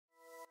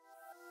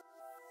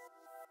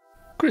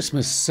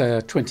Christmas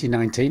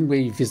 2019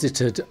 we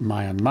visited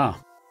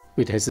Myanmar.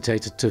 We'd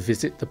hesitated to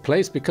visit the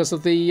place because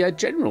of the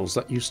generals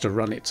that used to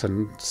run it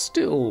and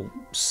still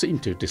seem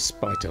to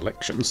despite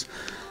elections,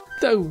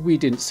 though we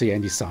didn't see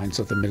any signs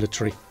of the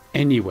military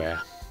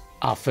anywhere.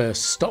 Our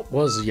first stop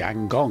was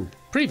Yangon,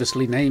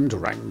 previously named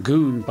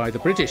Rangoon by the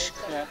British,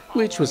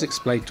 which was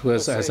explained to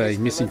us as a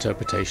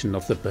misinterpretation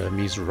of the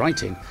Burmese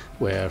writing,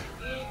 where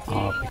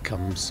R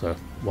becomes a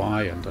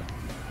Y and a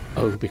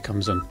O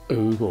becomes an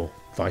O, or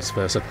vice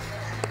versa.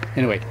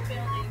 Anyway,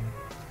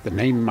 the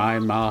name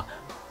Myanmar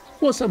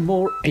was a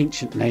more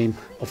ancient name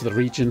of the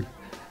region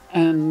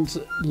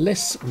and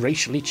less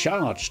racially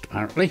charged,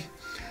 apparently,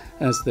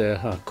 as there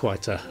are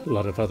quite a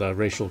lot of other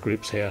racial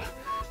groups here,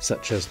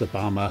 such as the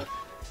Burma,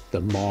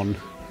 the Mon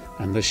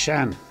and the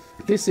Shan.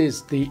 This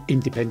is the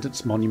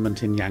Independence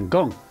Monument in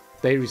Yangon.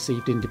 They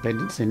received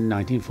independence in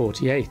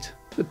 1948.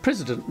 The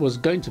president was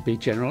going to be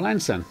General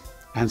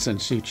Aung San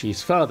Suu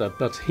Kyi's father,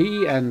 but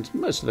he and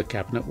most of the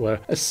cabinet were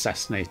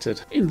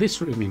assassinated. In this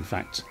room, in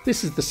fact.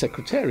 This is the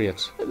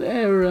Secretariat.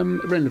 They're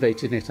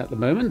renovating it at the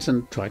moment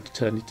and trying to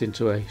turn it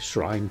into a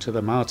shrine to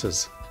the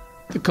martyrs.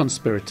 The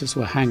conspirators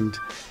were hanged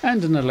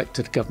and an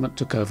elected government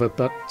took over,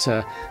 but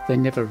they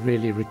never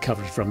really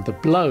recovered from the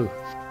blow.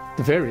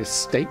 The various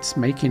states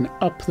making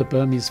up the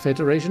Burmese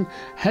Federation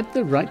had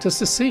the right to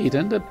secede,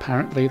 and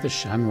apparently the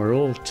Shan were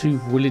all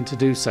too willing to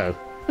do so.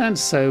 And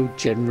so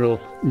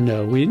General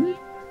Ne Win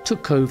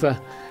took over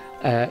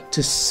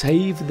to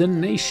save the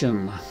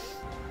nation.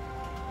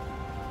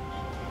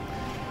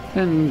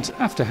 And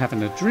after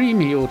having a dream,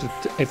 he ordered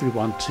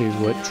everyone to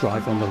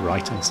drive on the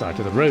right-hand side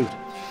of the road.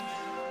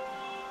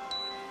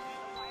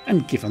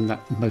 And given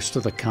that most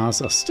of the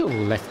cars are still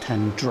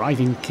left-hand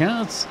driving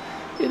cars,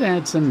 it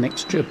adds an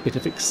extra bit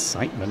of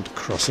excitement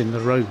crossing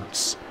the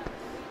roads.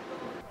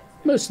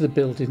 Most of the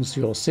buildings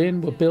you're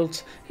seeing were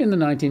built in the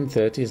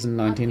 1930s and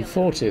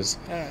 1940s,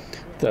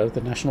 though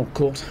the National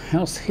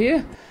Courthouse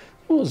here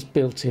was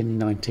built in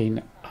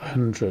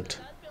 1900.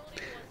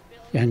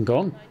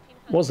 Yangon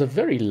was a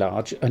very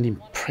large and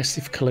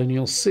impressive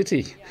colonial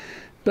city,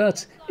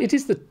 but it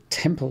is the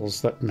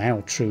temples that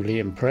now truly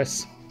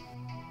impress.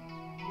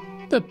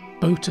 The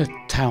Bota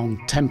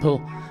Town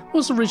Temple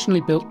was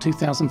originally built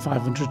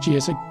 2,500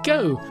 years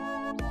ago.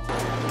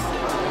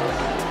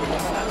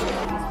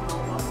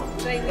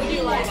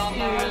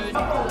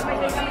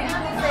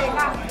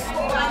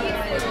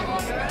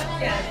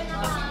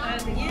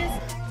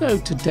 Though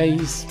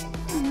today's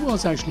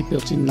was actually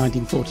built in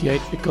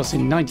 1948 because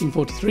in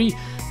 1943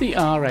 the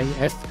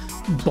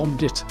RAF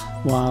bombed it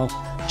while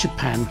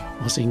Japan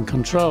was in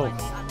control.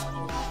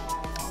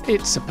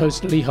 It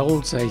supposedly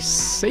holds a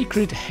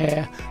sacred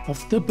hair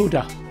of the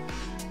Buddha,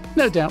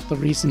 no doubt the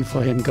reason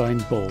for him going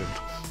bald.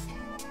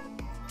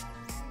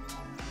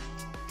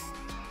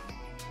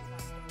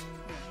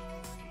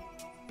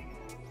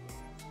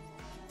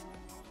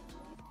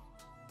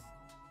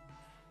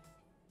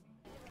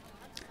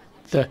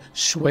 The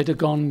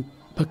Shwedagon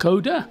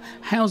Pagoda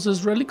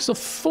houses relics of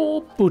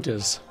 4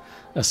 Buddhas,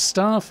 a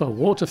staff, a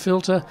water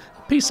filter,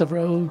 a piece of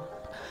rope,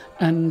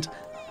 and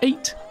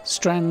 8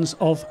 strands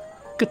of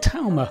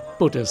Gautama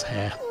Buddha's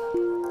hair.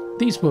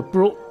 These were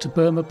brought to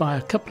Burma by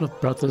a couple of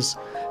brothers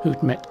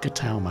who'd met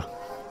Gautama.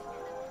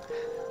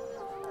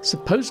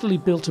 Supposedly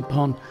built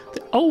upon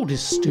the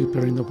oldest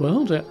stupa in the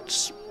world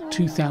at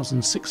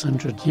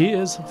 2,600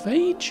 years of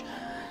age,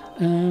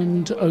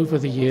 and over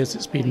the years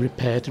it's been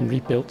repaired and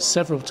rebuilt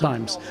several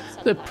times.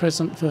 The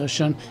present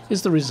version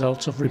is the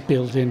result of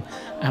rebuilding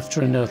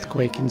after an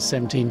earthquake in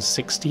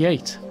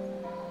 1768.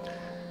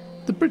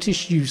 The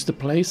British used the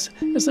place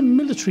as a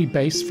military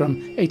base from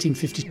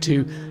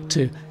 1852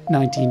 to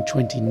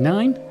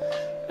 1929,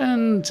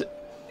 and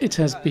it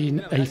has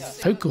been a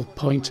focal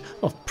point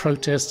of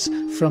protests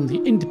from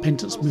the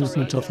independence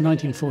movement of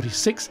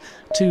 1946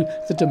 to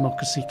the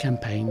democracy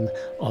campaign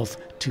of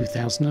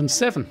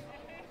 2007.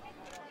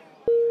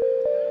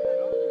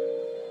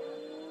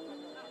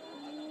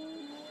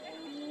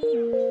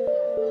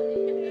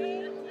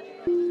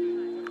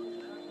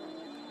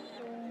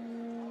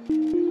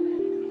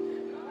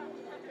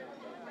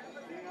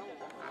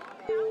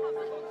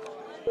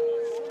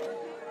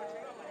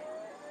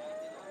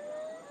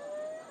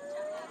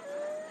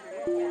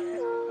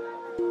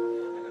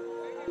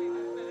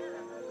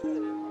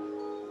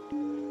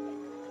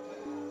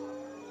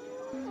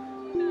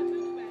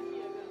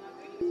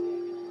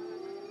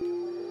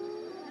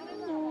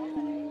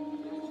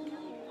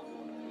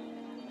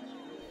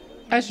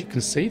 As you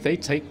can see, they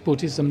take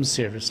Buddhism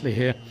seriously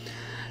here.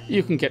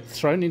 You can get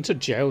thrown into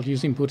jail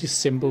using Buddhist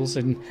symbols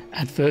in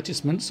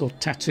advertisements or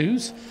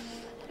tattoos,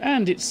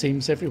 and it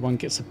seems everyone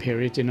gets a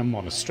period in a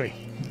monastery.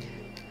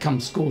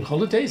 Come school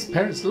holidays,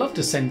 parents love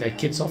to send their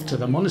kids off to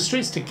the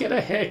monasteries to get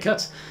a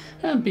haircut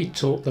and be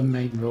taught the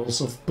main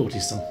rules of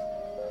Buddhism,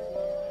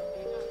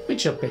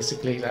 which are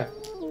basically that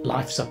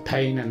life's a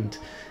pain, and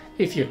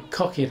if you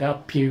cock it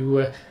up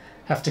you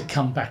have to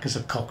come back as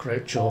a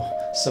cockroach or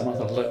some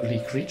other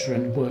lowly creature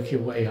and work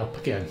your way up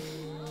again.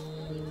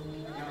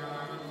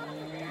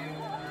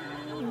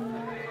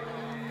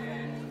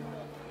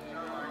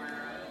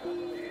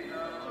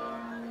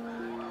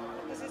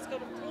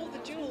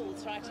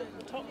 right at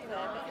the top there,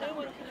 but no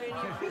one can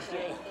really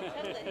appreciate them,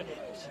 can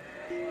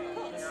they?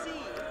 Can't see.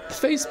 The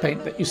face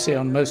paint that you see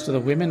on most of the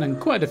women and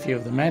quite a few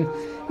of the men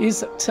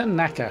is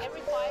tanaka.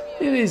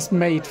 It is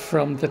made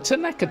from the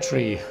tanaka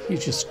tree. You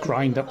just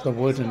grind up the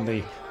wood and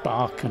the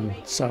bark and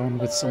so on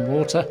with some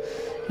water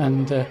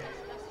and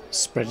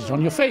spread it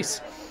on your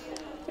face.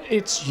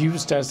 It's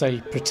used as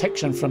a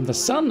protection from the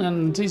sun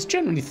and is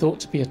generally thought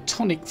to be a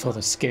tonic for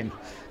the skin.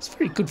 It's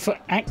very good for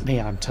acne,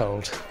 I'm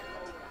told.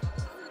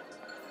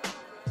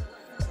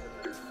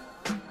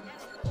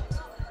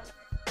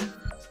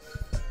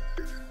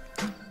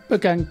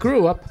 Bagan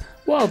grew up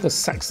while the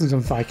Saxons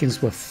and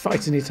Vikings were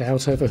fighting it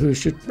out over who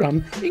should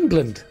run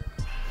England.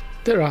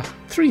 There are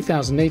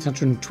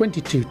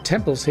 3,822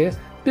 temples here,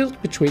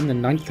 built between the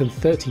 9th and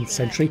 13th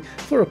century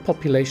for a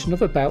population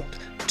of about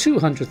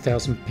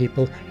 200,000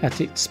 people at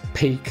its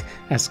peak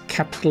as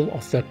capital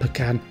of the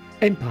Bagan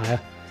Empire,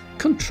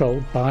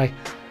 controlled by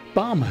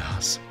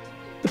Burmese.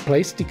 The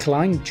place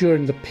declined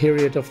during the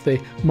period of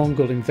the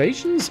Mongol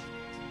invasions.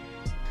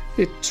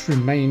 It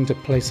remained a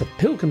place of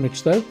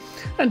pilgrimage though,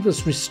 and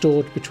was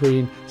restored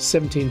between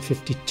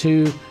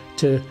 1752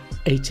 to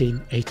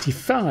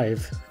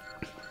 1885.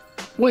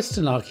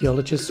 Western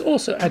archaeologists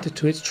also added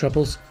to its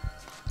troubles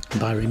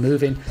by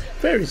removing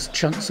various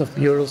chunks of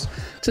murals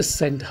to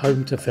send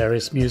home to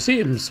various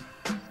museums.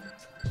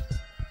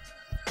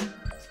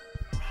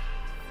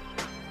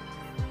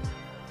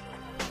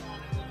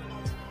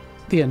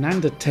 The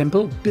Ananda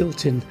temple,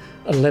 built in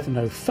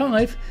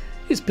 1105,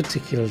 is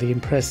particularly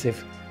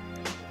impressive.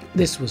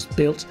 This was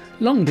built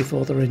long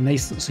before the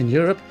Renaissance in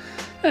Europe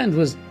and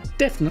was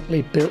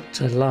definitely built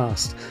to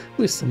last,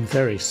 with some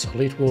very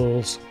solid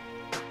walls.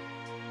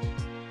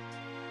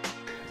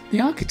 The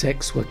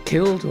architects were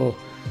killed or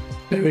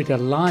buried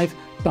alive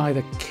by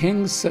the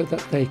kings so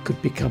that they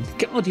could become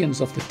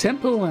guardians of the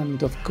temple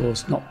and, of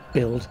course, not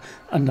build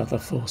another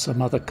for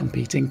some other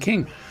competing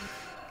king.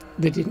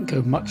 They didn't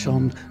go much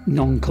on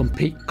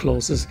non-compete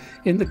clauses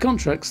in the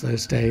contracts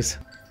those days.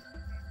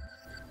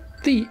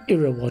 The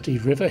Irrawaddy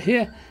River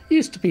here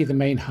used to be the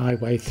main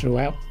highway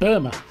throughout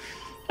Burma,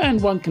 and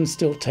one can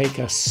still take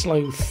a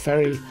slow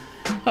ferry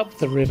up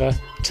the river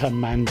to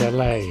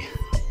Mandalay.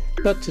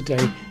 But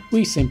today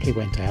we simply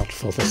went out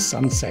for the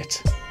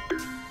sunset.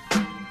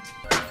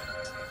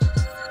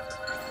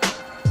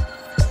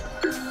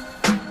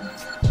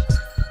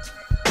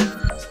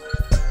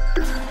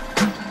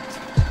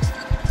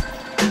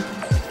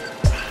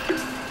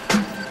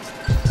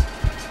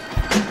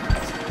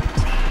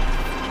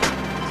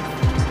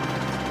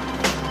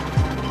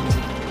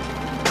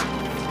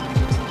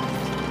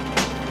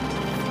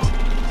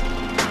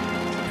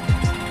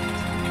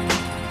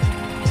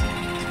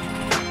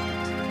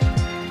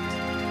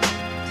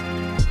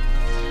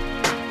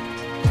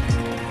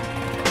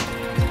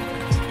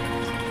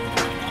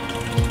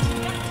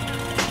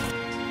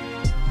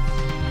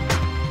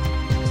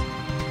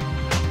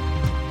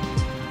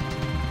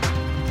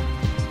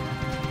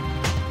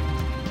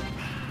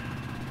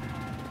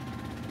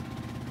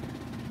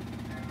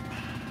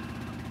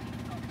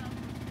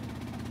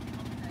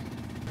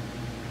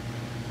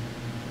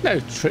 No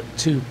trip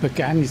to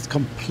Bagan is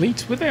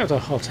complete without a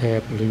hot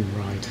air balloon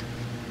ride.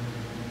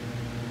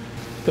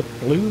 The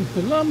balloon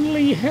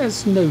normally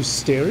has no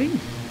steering,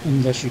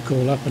 unless you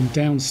call up and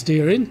down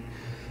steering,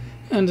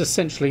 and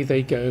essentially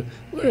they go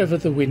wherever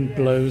the wind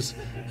blows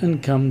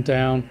and come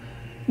down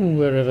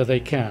wherever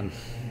they can.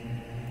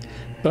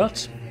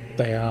 But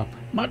they are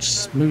much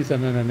smoother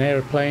than an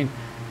aeroplane,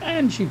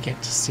 and you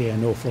get to see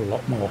an awful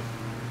lot more.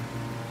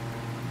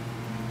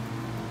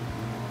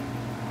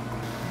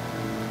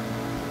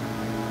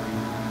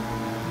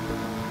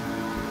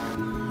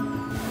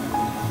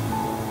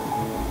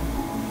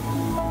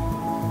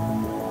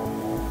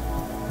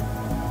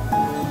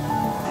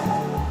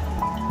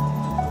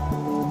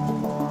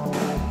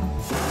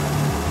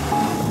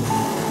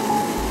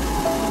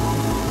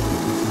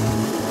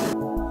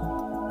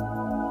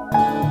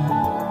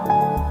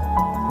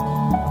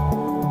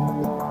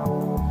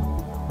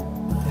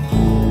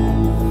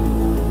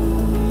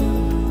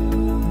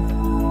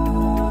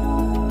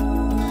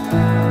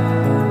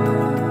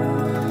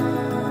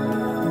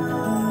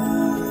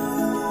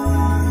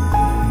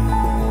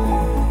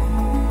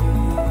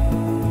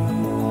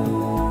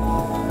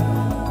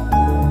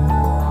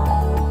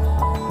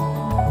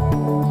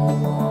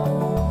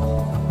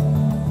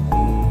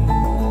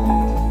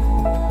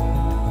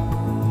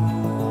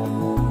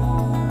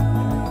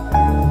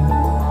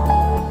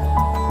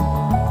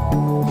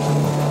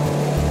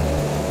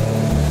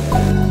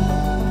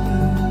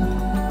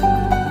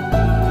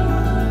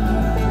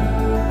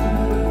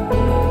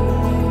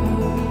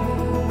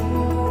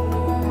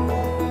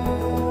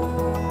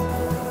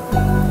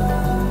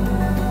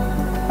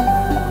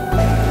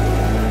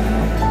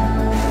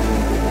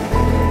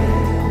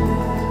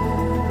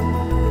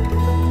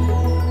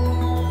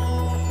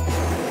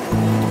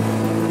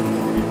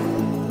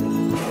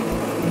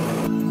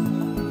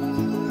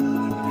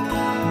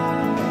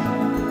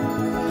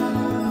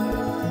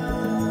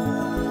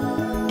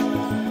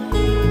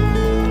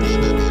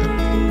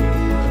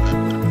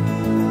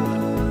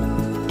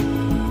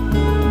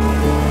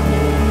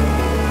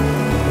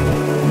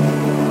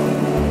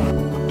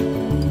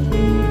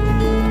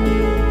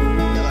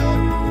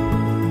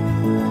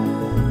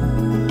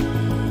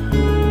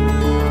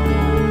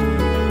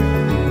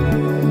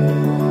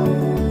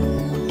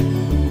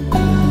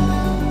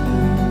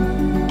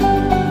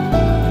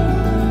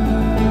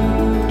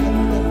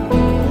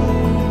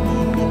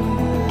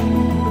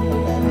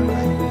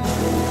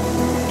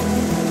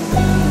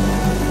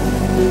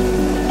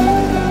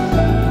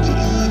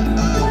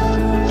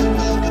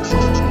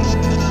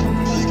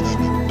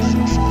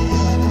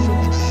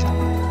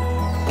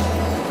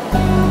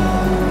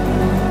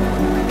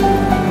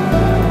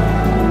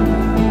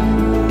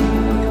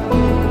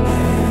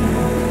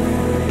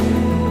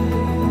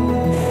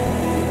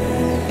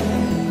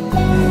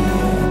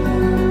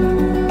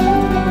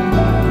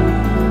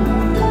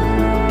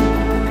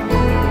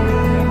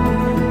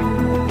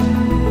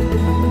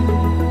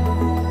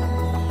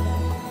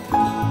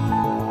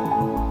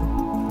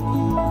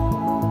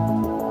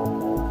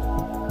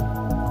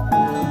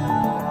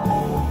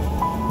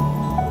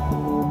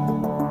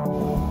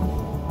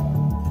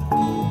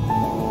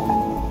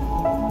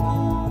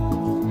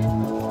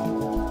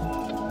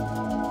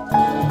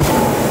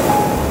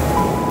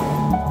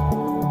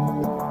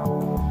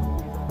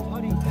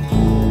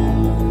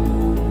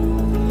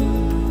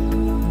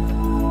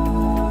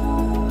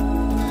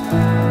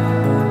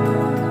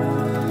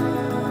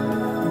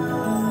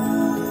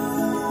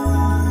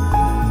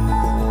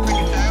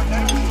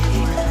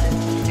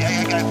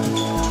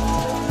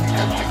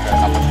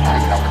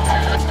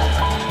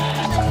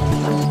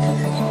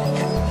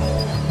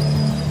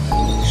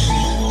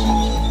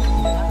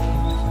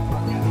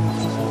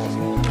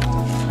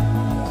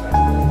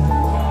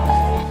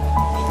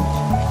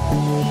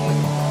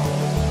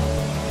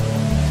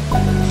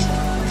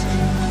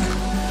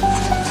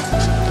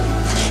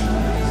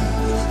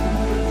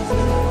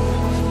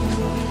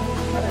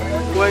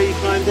 where you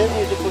climbed in,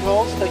 musical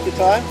holes, take your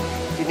time.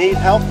 If you need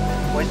help,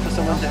 wait for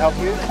someone to help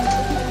you.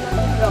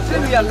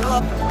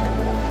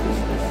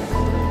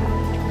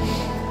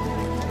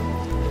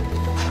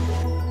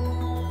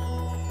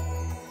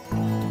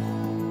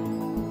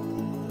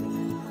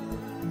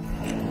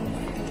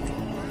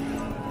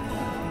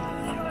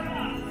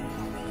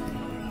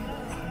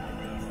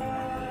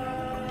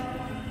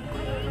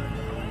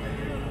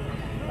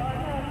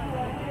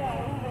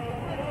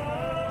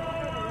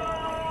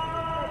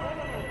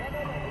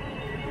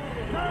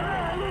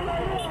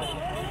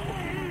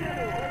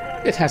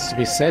 It has to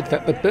be said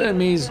that the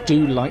Burmese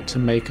do like to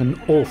make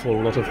an awful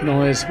lot of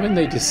noise when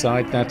they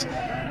decide that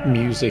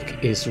music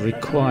is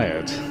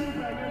required.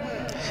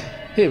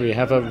 Here we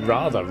have a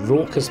rather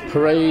raucous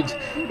parade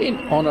in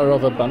honour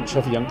of a bunch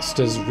of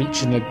youngsters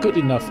reaching a good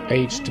enough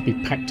age to be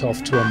packed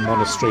off to a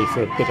monastery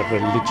for a bit of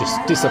religious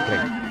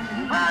discipline.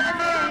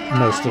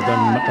 Most of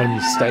them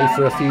only stay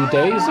for a few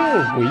days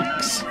or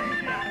weeks.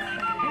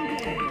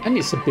 And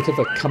it's a bit of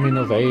a coming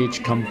of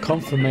age, come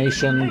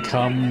confirmation,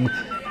 come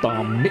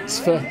bar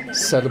mitzvah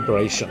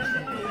celebration.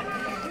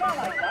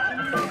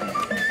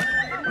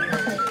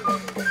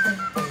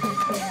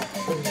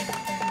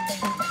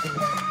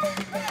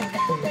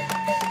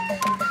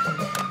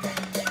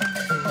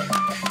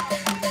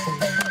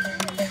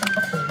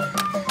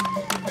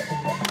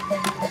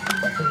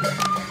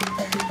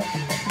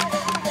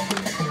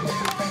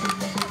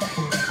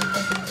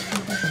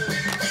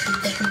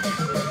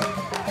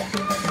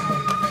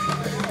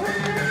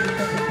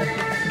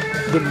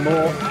 The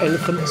more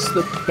elephants,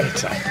 the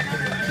better.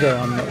 Though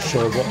I'm not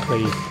sure what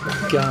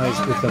the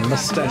guys with the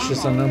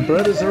moustaches and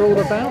umbrellas are all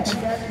about,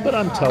 but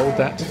I'm told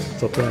that,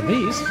 for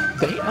Burmese,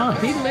 they are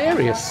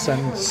hilarious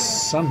and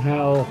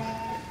somehow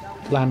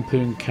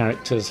lampoon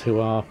characters who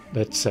are,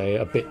 let's say,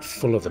 a bit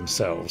full of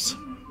themselves.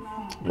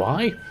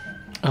 Why?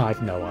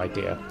 I've no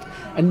idea,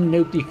 and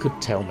nobody could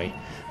tell me.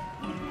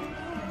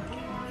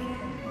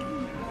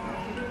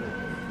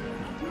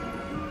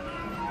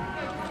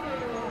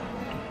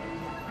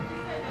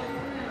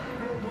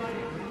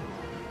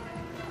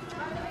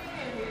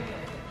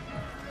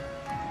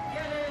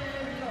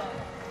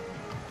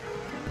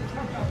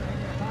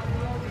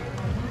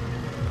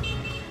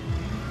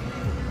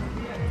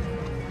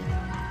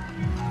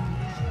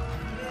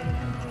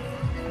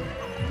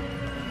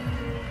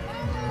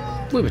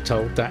 We were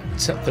told that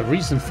the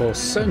reason for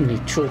so many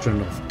children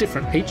of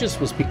different ages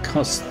was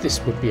because this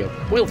would be a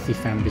wealthy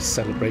family's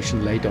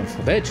celebration laid on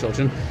for their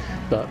children,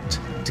 but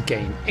to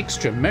gain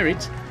extra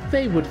merit,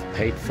 they would have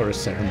paid for a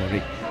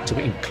ceremony to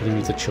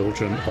include the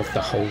children of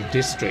the whole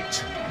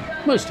district,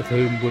 most of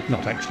whom would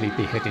not actually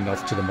be heading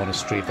off to the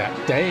monastery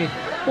that day,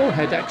 or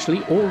had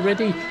actually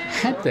already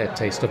had their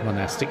taste of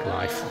monastic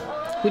life,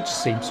 which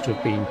seems to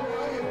have been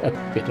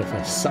a bit of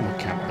a summer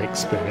camp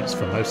experience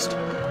for most.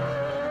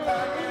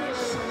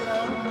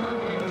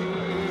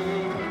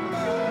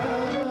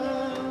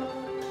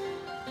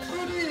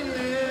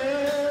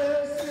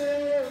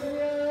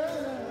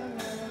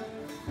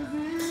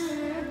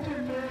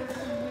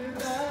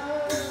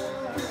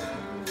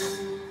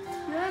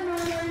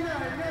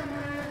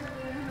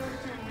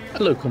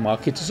 A local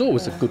market is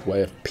always a good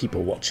way of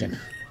people watching.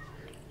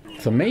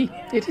 For me,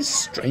 it is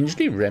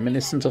strangely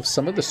reminiscent of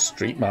some of the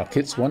street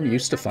markets one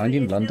used to find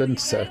in London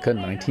circa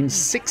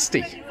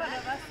 1960.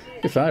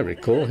 If I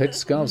recall,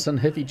 headscarves and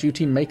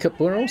heavy-duty makeup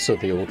were also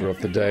the order of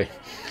the day.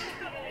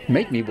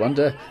 Made me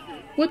wonder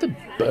whether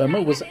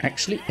Burma was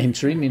actually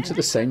entering into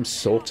the same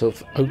sort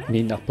of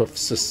opening up of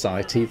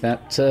society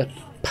that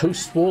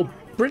post-war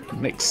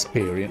Britain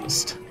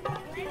experienced.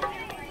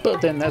 But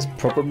then that's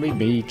probably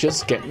me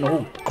just getting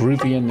all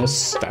groovy and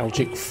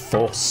nostalgic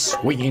for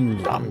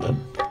swinging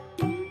London.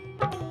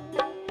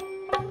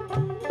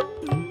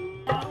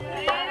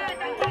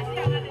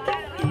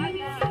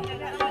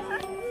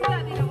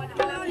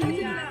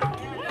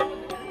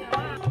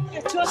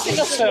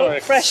 So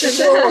fresh and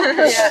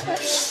yeah.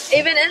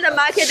 Even in the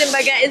market in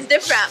Bagan, it's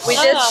different.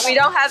 We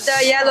don't have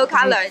the yellow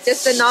color,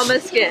 just the normal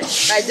skin.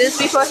 Like this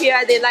people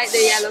here, they like the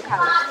yellow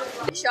color.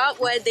 Shop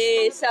where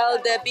they sell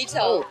the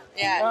beetle.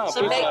 Yeah.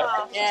 So make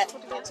all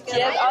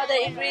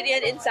the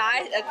ingredient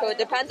inside.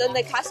 Depends on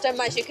the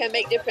customer. You can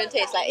make different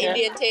tastes, like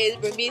Indian taste,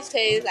 Burmese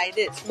taste, like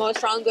this. More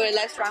stronger,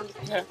 less strong.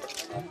 Yeah.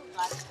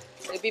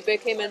 The people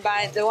came and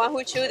buy. The one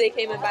who chew, they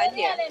came and buy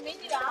here.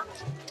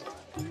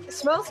 It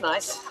smells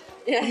nice.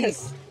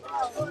 Yes.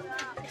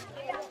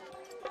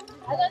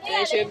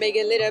 They should make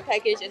a little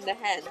package in the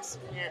hands.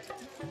 Yeah.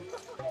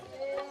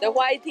 The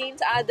white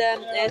things are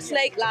the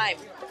slake lime.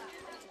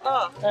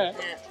 Oh. Yeah.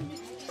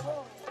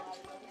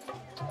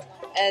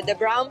 The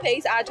brown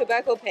paste are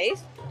tobacco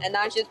paste, and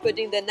now she's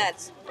putting the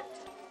nuts.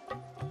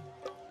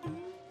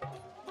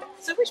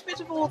 So which bit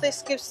of all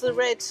this gives the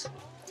red?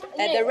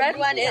 The red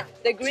one is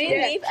the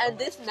green leaf and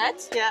this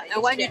nut. Yeah.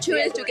 And when you chew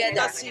it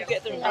together, You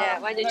get the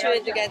when you chew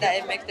it together,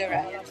 it makes the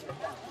red.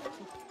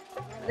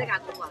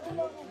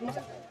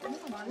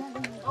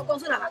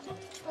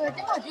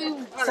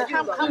 So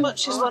how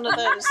much is one of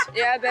those?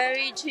 Yeah,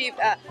 very cheap.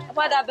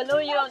 Qua đã bao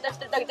nhiêu?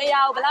 Đây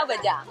giàu bao nhiêu vậy?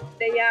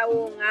 Đây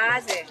giàu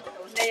 50.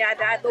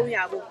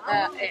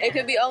 It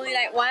could be only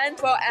like 1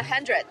 for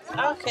 100.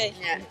 Okay.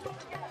 Yeah.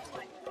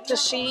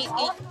 Does she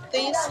eat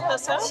these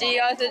herself? She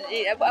also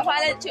yeah,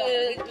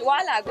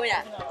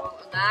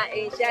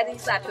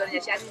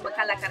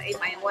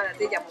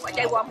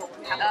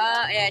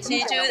 she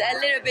choose a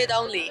little bit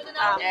only.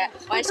 Yeah.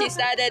 When she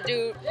started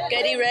to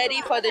getting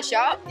ready for the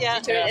shop, Yeah.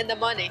 she turn in the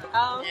morning.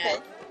 Oh, okay.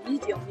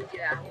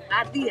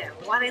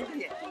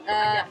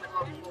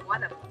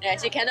 Yeah,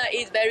 she cannot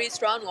eat very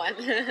strong one.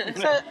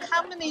 So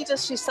how many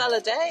does she sell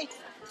a day?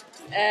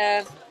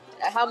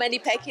 How many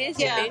packets?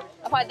 Yeah. You mean?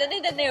 Khoảng đến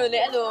nhiều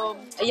lẽ rồi.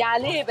 Già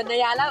li, bên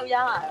già lâu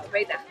già.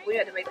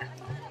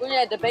 Cũng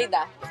như the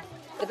beta.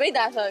 The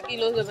beta so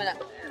kilo rồi bên.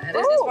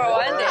 This is for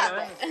one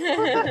day.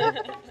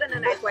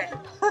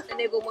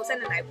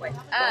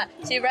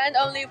 She ran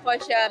only for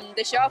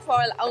the shop for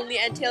only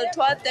until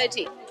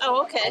 12:30.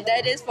 Oh, okay. And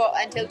that is for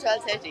until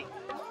 12:30.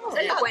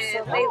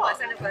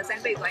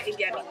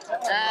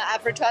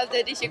 After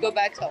 12:30, she go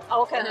back home.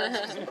 Okay.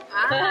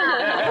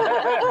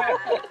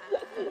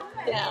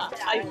 Yeah,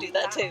 I do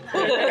that too.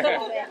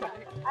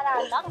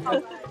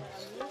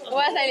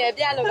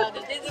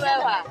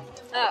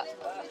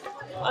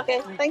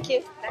 Okay, thank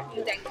you.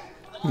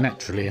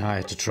 Naturally, I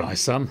had to try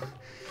some.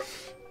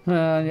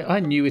 I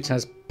knew it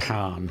as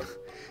pan,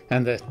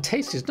 and the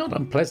taste is not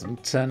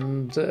unpleasant,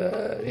 and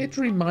it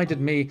reminded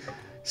me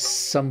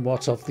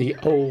somewhat of the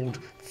old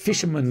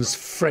fisherman's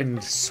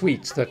friend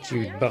sweet that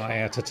you'd buy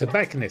at a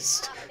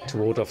tobacconist to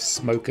ward off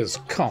smoker's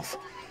cough.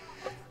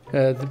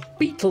 The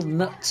betel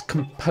nut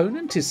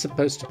component is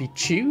supposed to be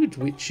chewed,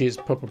 which is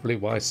probably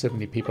why so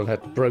many people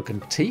had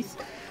broken teeth.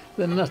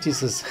 The nut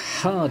is as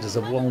hard as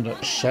a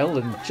walnut shell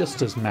and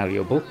just as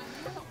malleable.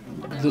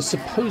 The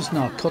supposed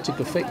narcotic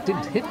effect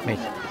didn't hit me.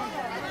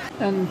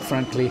 And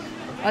frankly,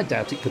 I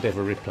doubt it could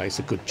ever replace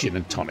a good gin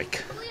and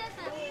tonic.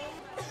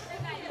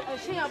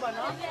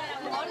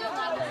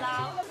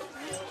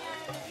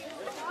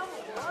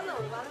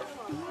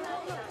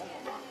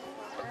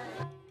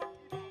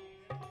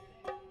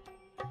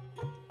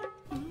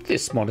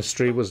 This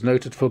monastery was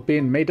noted for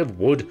being made of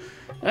wood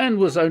and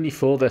was only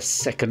for the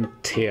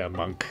second-tier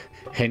monk,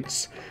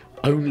 hence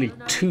only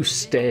 2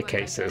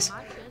 staircases,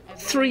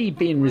 3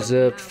 being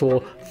reserved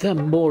for the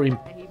more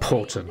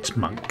important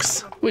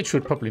monks, which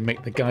would probably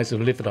make the guys who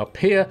live up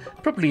here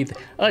probably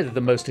either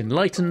the most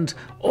enlightened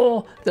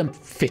or the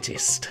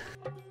fittest.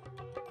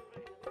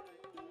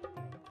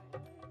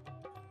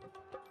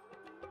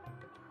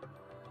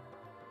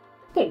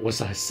 What was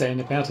I saying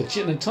about a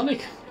gin and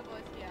tonic?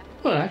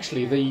 Well,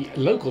 actually, the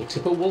local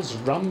tipple was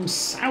Rum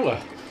Sour.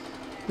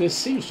 There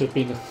seems to have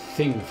been a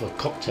thing for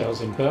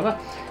cocktails in Burma.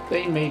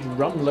 They made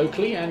rum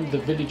locally, and the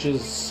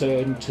villagers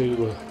seem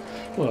to,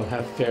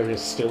 have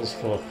various stills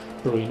for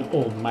brewing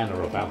all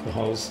manner of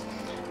alcohols.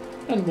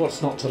 And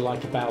what's not to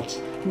like about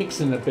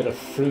mixing a bit of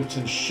fruit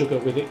and sugar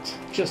with it,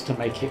 just to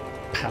make it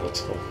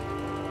palatable.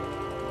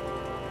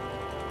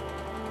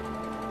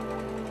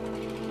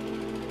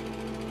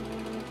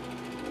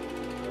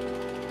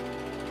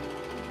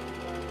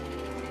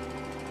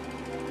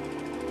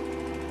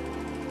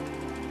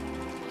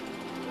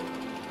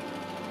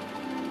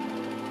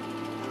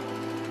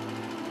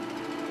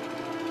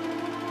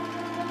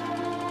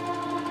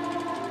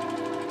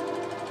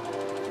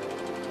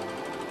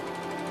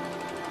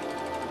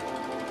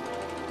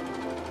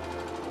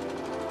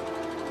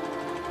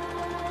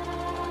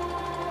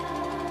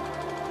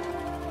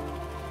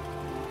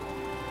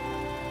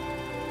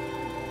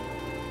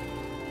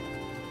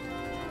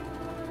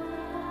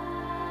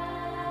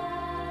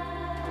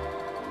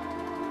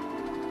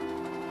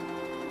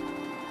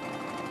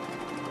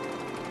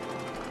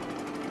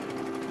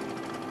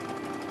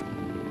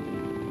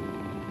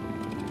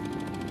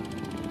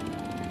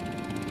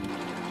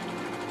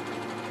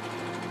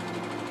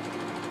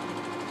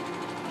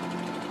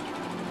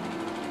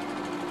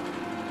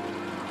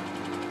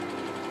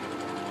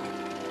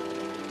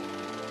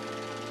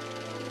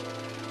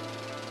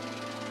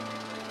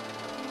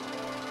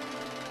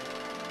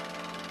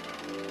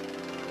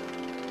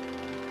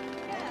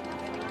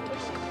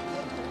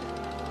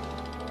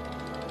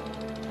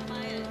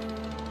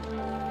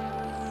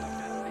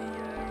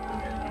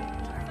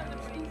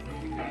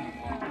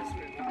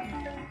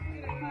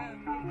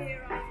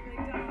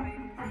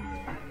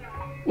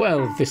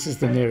 Well, this is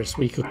the nearest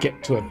we could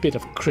get to a bit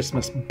of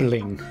Christmas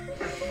bling.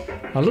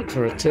 I looked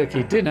for a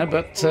turkey dinner,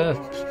 but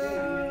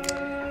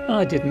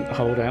I didn't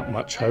hold out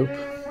much hope.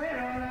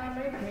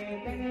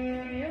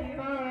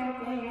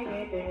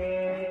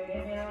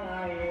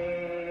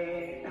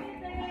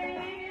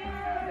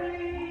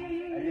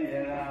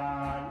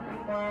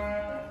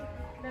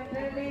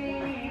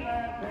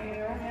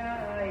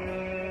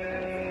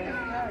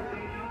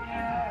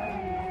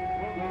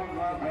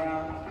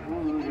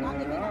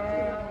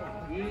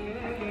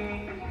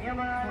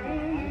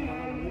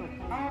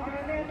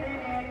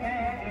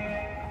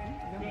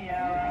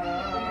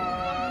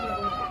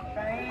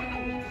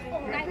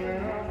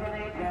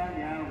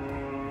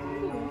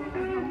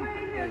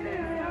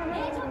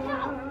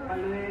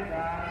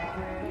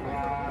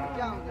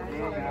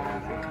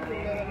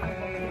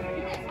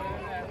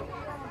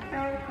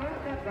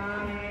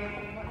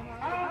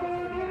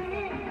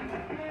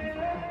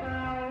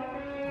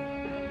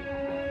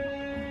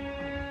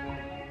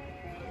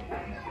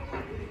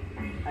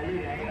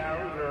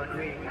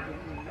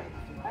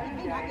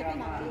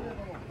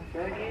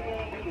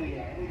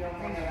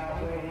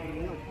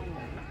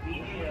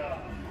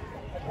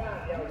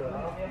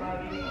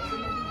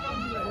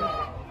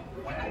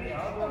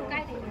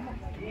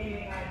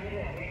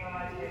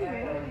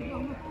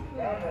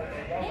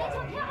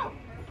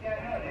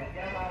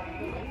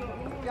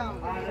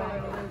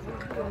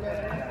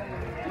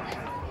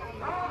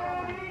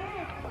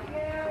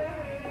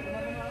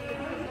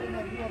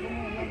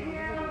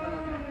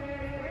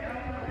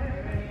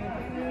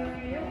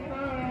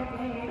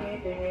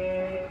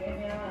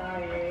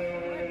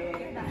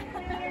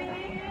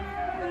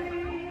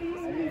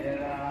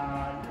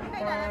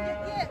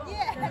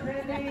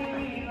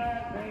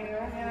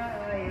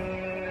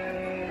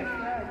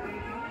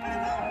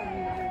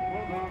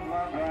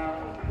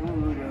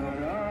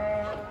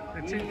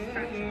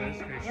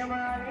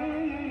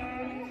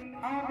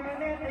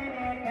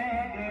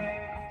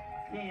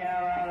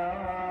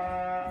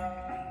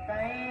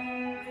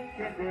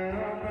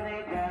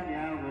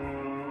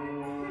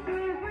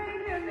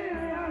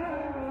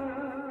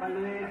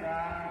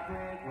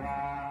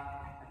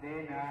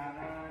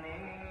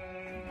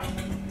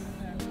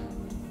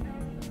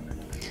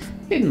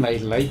 Inmay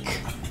Lake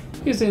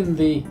is in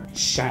the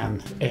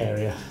Shan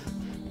area.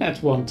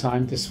 At one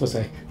time this was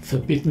a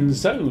forbidden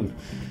zone,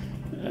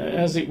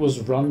 as it was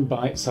run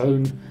by its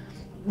own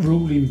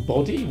ruling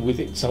body with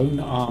its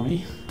own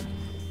army.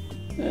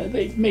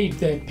 They've made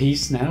their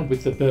peace now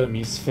with the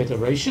Burmese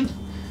Federation,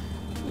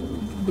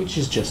 which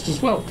is just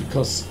as well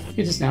because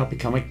it has now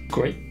become a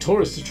great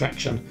tourist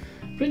attraction,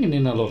 bringing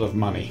in a lot of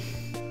money.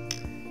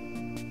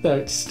 Though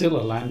it's still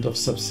a land of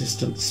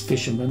subsistence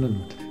fishermen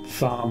and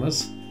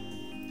farmers,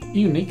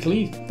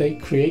 uniquely they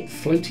create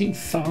floating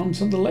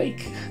farms on the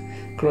lake,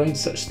 growing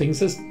such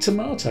things as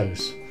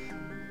tomatoes.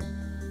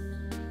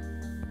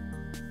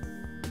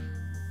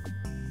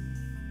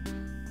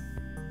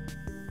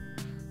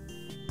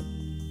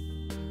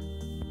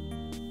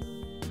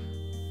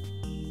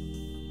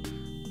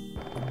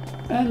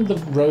 And the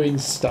rowing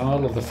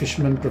style of the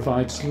fishermen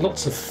provides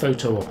lots of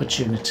photo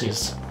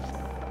opportunities.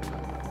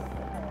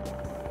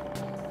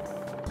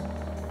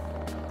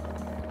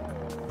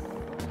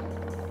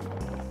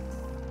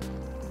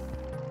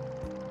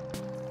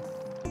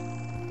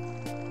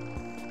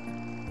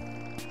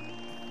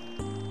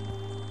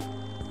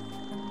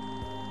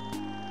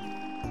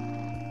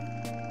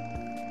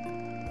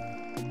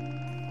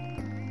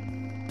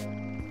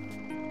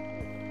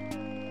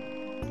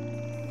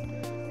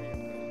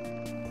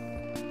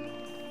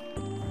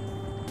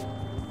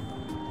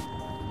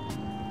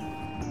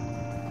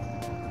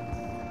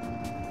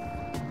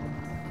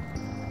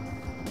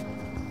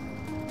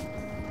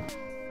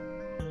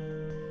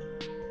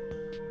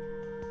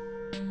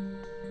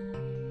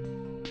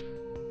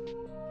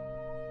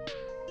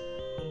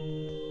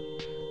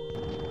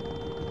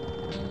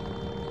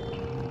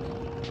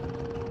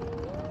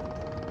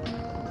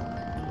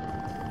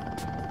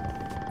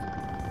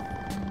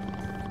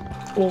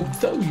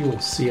 Although you'll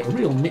see a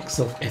real mix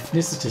of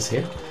ethnicities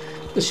here,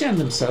 the Shan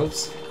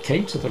themselves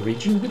came to the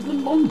region with the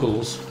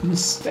Mongols and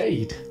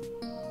stayed.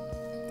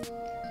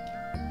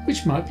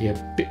 Which might be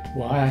a bit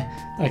why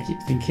I keep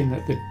thinking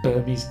that the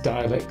Burmese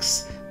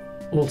dialects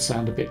all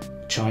sound a bit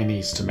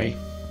Chinese to me.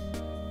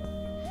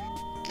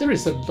 There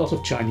is a lot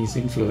of Chinese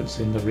influence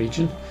in the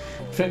region.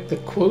 In fact, the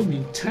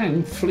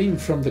Kuomintang, fleeing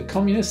from the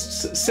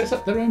communists, set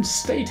up their own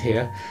state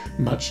here,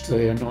 much to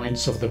the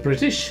annoyance of the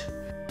British.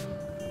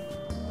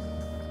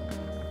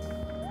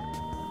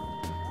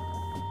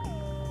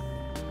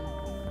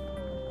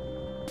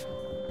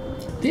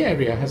 The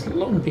area has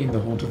long been the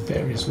haunt of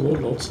various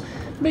warlords,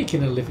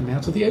 making a living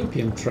out of the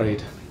opium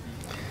trade.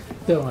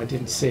 Though I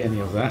didn't see any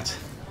of that.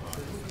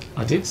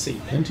 I did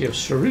see plenty of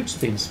cheroots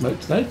being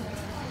smoked though.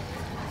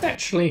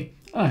 Actually,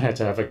 I had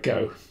to have a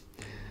go.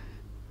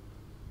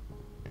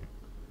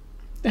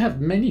 They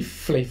have many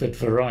flavoured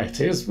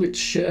varieties,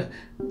 which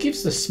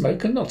gives the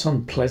smoke a not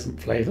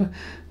unpleasant flavour,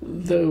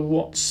 though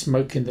what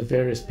smoke in the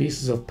various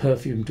pieces of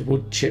perfumed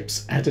wood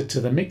chips added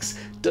to the mix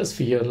does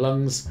for your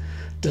lungs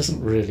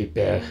doesn't really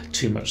bear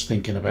too much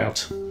thinking about.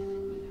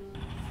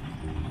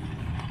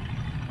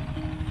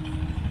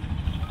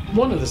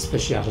 One of the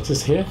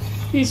specialities here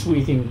is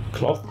weaving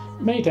cloth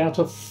made out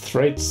of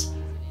threads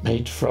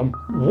made from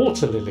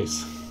water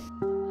lilies.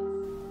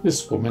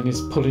 This woman is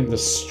pulling the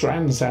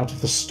strands out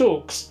of the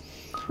stalks.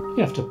 You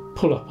have to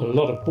pull up a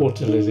lot of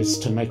water lilies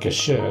to make a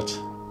shirt.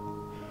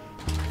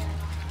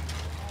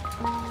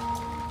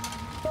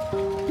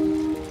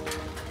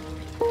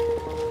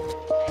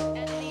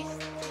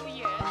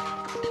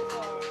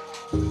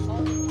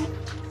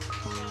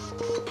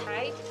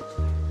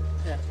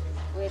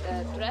 With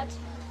a thread,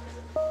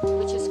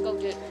 which is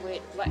coated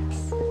with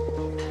wax.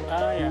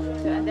 Ah, yeah.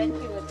 And then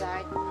he will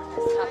dye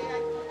this up,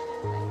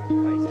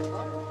 for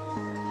example.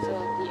 So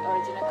the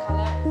original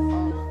color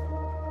of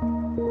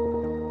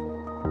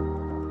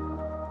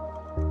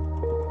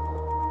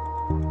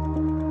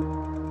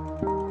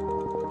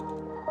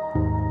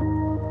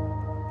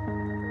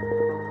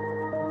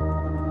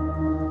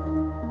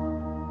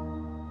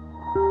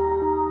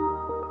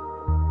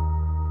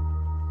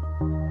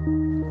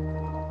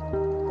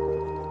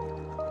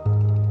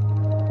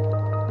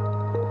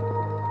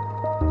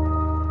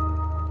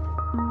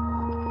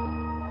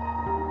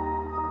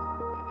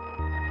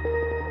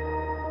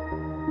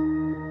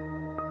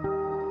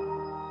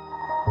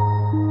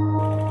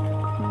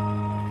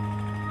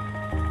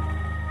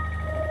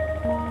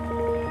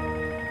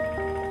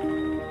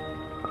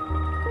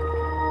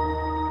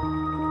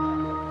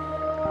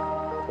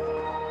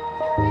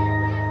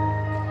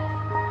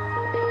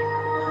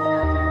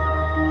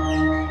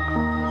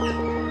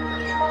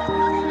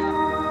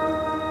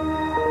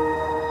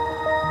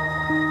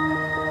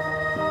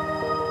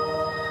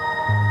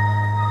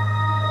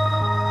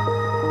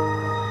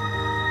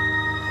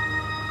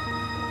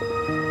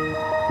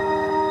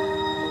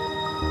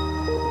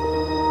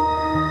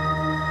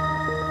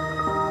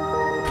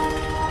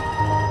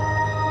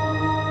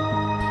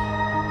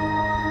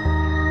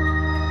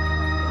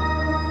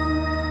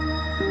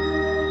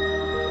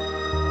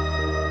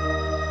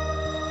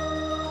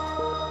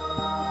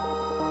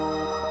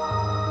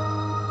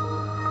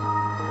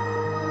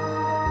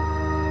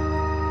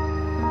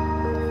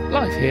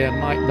Life here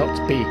might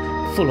not be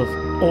full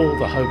of all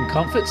the home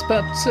comforts,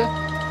 but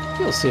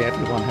you'll see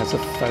everyone has a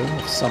phone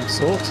of some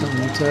sort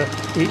and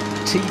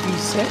TV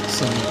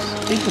sets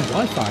and even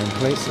Wi-Fi in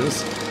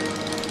places.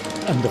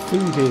 And the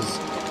food is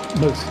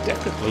most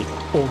definitely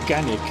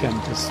organic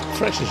and as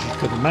fresh as you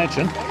could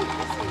imagine.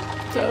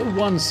 Though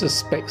one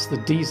suspects the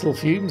diesel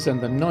fumes and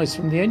the noise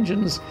from the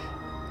engines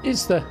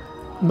is the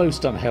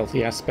most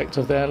unhealthy aspect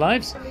of their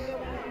lives.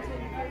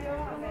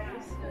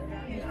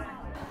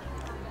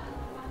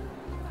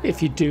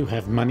 If you do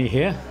have money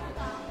here,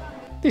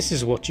 this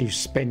is what you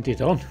spend it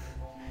on.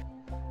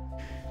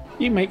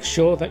 You make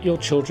sure that your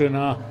children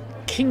are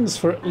kings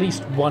for at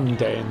least one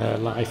day in their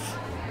life.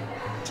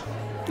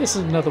 This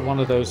is another one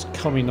of those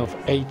coming of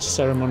age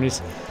ceremonies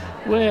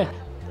where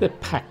they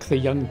pack the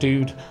young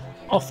dude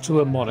off to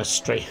a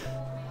monastery.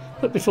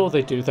 But before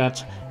they do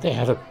that, they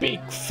have a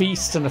big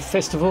feast and a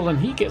festival, and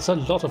he gets a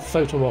lot of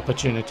photo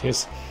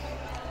opportunities.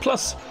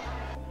 Plus,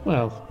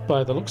 well,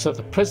 by the looks of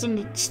the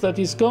presents that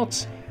he's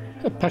got,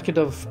 a packet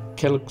of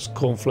Kellogg's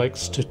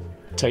cornflakes to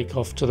take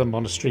off to the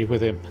monastery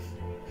with him.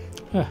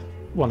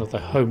 One of the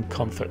home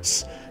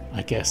comforts,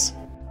 I guess.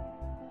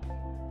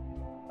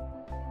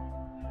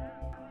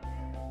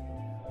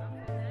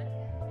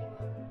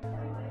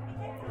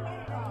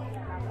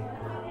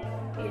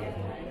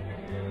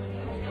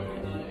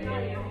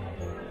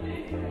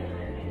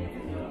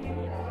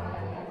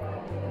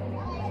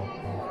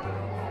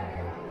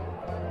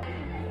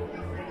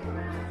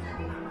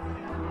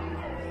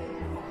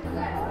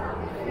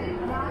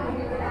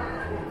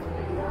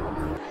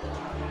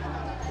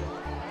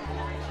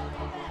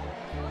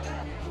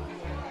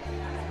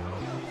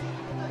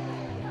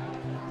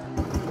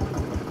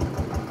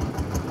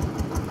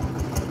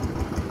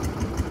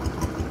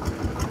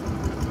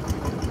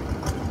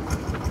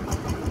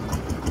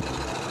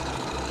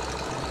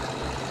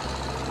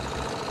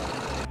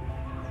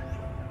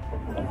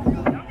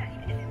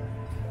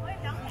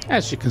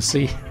 As you can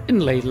see,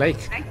 Inlay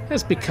Lake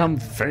has become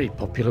very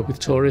popular with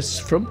tourists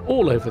from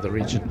all over the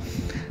region.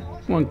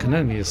 One can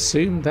only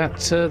assume that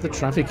the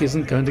traffic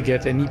isn't going to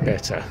get any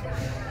better.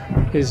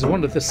 It is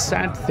one of the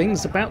sad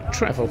things about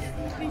travel.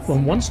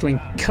 One wants to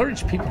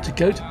encourage people to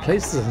go to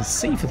places and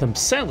see for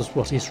themselves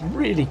what is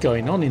really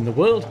going on in the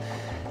world,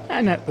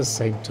 and at the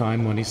same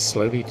time one is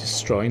slowly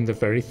destroying the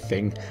very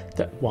thing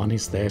that one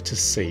is there to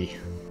see.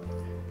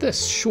 The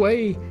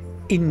Shui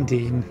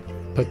Indian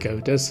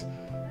pagodas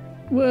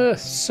were,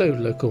 so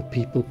local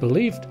people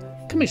believed,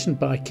 commissioned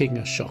by King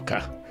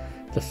Ashoka,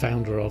 the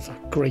founder of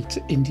a great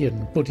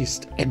Indian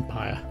Buddhist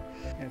empire,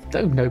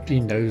 though nobody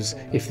knows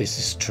if this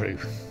is true.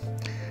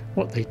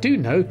 What they do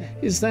know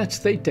is that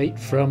they date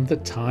from the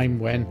time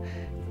when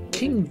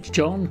King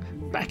John,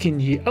 back in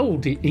ye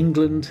olde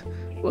England,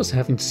 was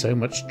having so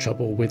much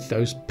trouble with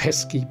those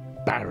pesky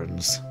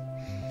barons.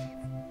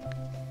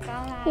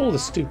 All the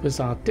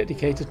stupas are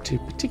dedicated to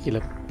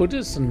particular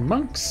Buddhas and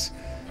monks,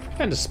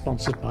 and are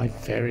sponsored by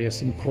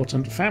various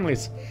important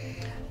families.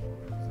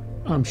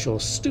 I'm sure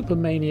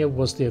Stupamania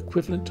was the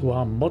equivalent to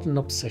our modern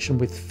obsession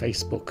with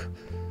Facebook.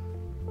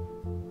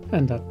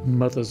 And that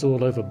mothers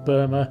all over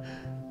Burma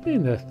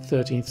in the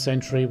 13th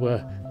century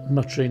were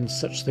muttering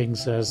such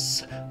things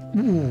as,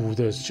 "Ooh,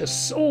 there's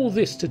just all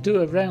this to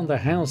do around the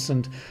house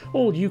and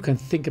all you can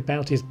think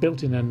about is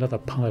building another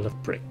pile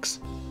of bricks."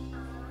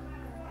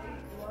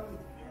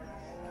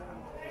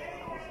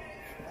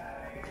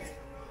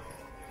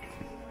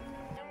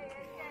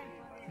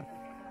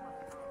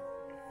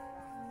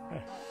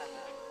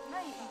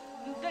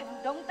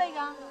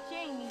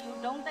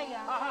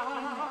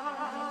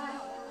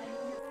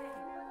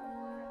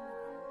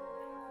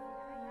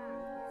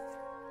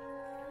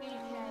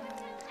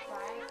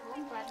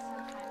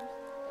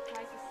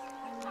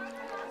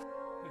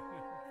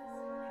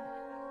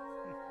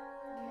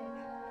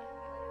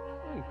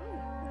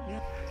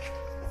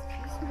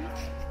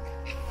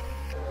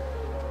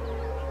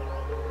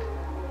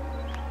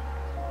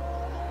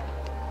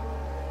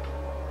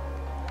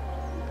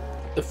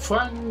 The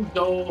Phuang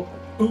Do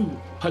U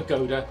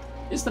Pagoda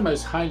is the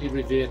most highly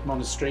revered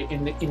monastery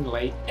in the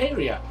Inlay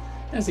area,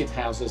 as it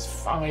houses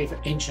 5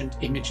 ancient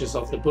images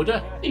of the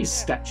Buddha. These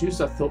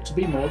statues are thought to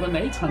be more than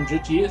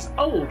 800 years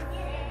old,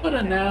 but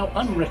are now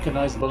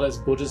unrecognizable as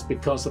Buddhas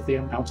because of the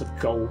amount of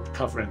gold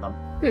covering them.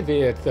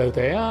 Revered though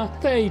they are,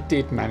 they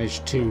did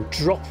manage to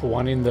drop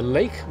one in the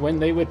lake when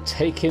they were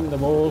taking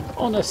them all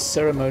on a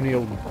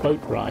ceremonial boat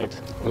ride.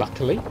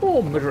 Luckily,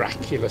 or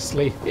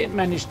miraculously, it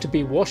managed to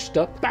be washed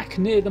up back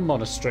near the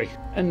monastery,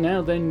 and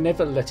now they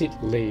never let it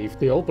leave.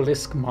 The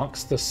obelisk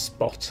marks the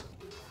spot.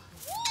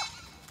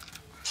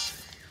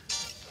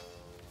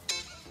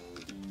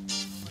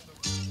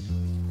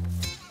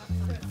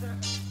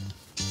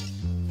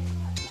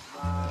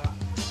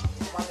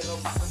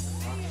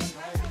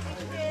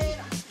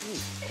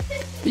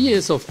 The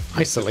years of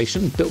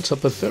isolation built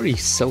up a very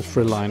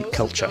self-reliant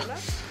culture.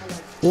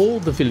 All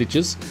the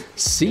villagers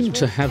seem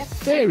to have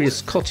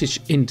various cottage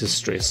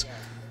industries.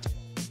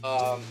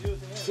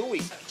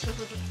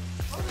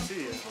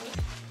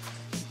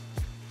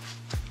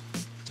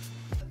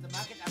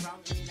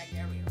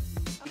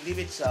 leave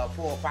it 4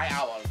 or 5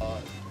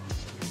 hours.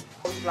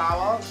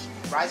 Flour,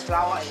 rice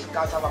flour, and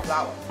cassava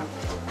flour.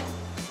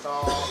 So.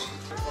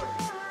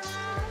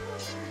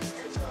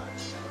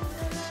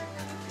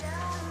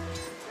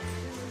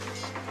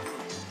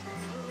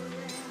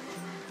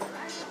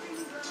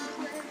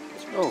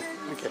 Oh,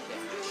 okay.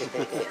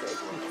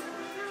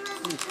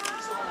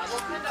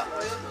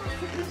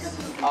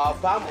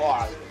 Palm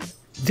oil.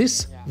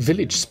 This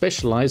village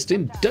specialised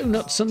in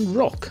donuts and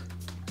rock.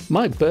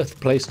 My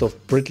birthplace of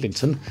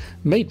Bridlington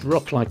made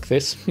rock like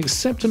this,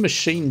 except a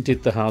machine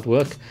did the hard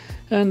work,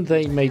 and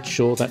they made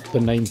sure that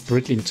the name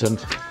Bridlington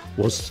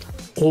was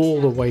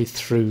all the way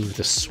through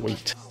the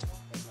sweet.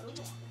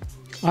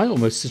 I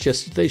almost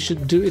suggested they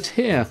should do it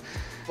here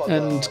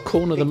and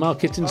corner the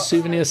market in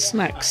souvenir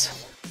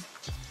snacks.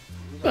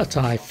 But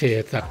I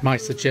feared that my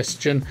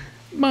suggestion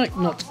might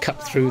not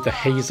cut through the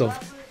haze of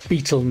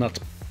betel nut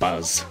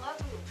buzz.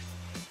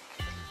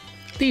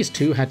 These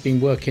two had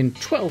been working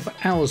 12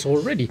 hours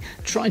already,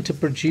 trying to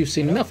produce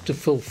enough to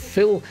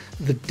fulfill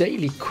the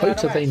daily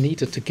quota they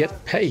needed to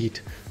get paid.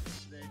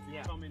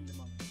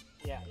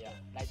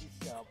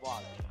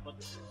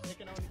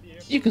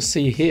 You can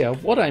see here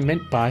what I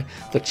meant by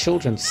the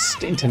children's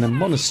stint in a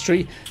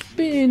monastery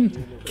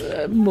being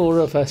more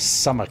of a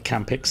summer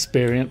camp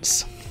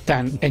experience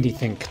than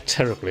anything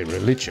terribly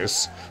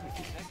religious.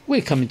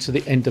 We're coming to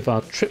the end of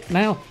our trip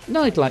now, and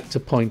I'd like to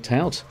point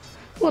out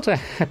what a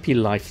happy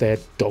life their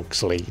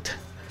dogs lead.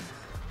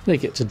 They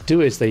get to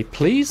do as they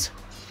please,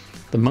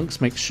 the monks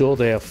make sure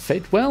they are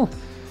fed well,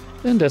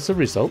 and as a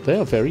result they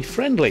are very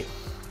friendly.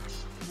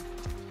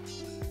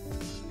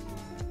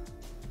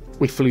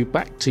 We flew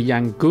back to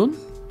Yangon,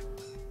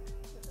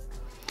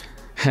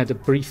 had a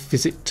brief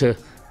visit to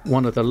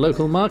one of the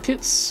local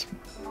markets.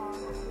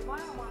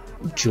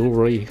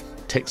 Jewellery,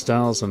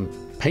 textiles and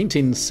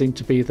paintings seemed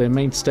to be the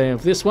mainstay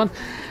of this one,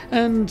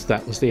 and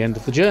that was the end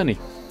of the journey.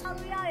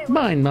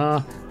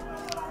 Myanmar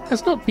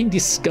has not been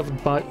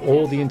discovered by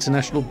all the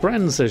international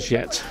brands as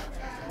yet.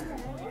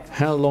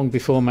 How long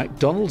before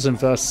McDonald's and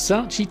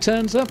Versace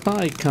turns up,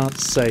 I can't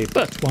say,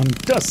 but one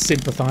does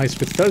sympathise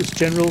with those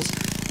generals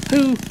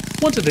who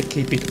wanted to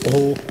keep it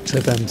all to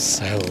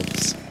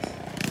themselves.